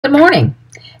Good morning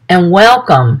and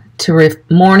welcome to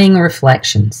Morning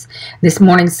Reflections. This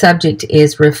morning's subject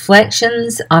is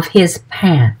Reflections of His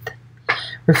Path.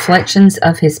 Reflections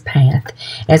of His Path.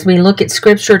 As we look at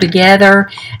Scripture together,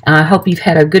 I hope you've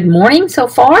had a good morning so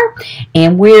far.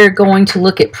 And we're going to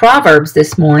look at Proverbs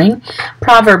this morning.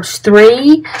 Proverbs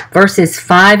 3, verses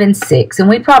 5 and 6. And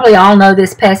we probably all know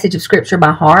this passage of Scripture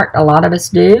by heart. A lot of us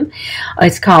do.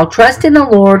 It's called Trust in the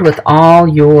Lord with all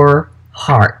your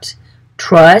heart.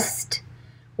 Trust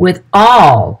with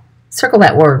all, circle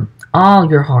that word, all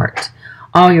your heart,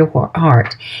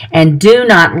 and do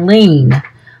not lean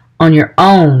on your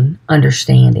own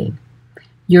understanding.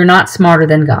 You're not smarter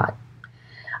than God,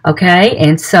 okay?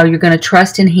 And so you're going to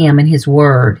trust in Him and His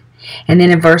Word. And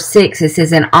then in verse 6 it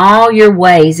says, in all your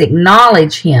ways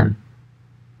acknowledge Him,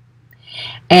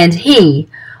 and He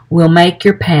will make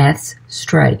your paths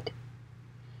straight.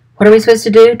 What are we supposed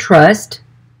to do? Trust,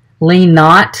 lean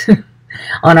not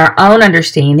on our own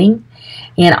understanding.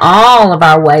 In all of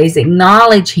our ways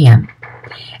acknowledge Him,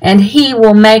 and He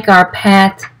will make our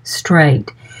path straight.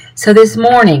 So this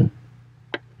morning,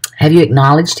 have you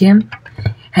acknowledged Him?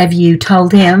 Have you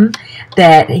told Him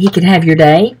that He can have your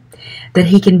day, that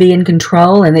He can be in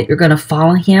control, and that you're going to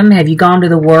follow Him? Have you gone to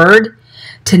the Word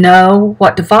to know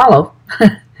what to follow?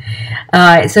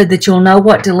 So that you'll know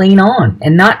what to lean on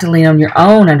and not to lean on your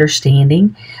own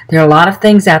understanding. There are a lot of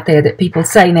things out there that people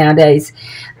say nowadays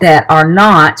that are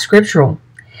not scriptural.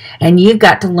 And you've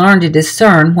got to learn to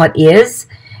discern what is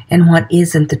and what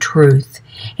isn't the truth.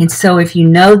 And so if you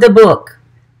know the book,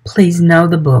 please know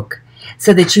the book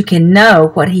so that you can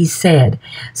know what He said,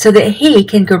 so that He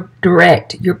can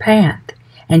direct your path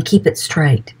and keep it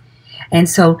straight. And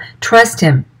so trust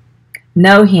Him,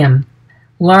 know Him,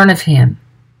 learn of Him,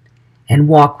 and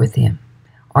walk with Him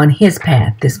on His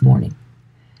path this morning.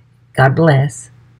 God bless.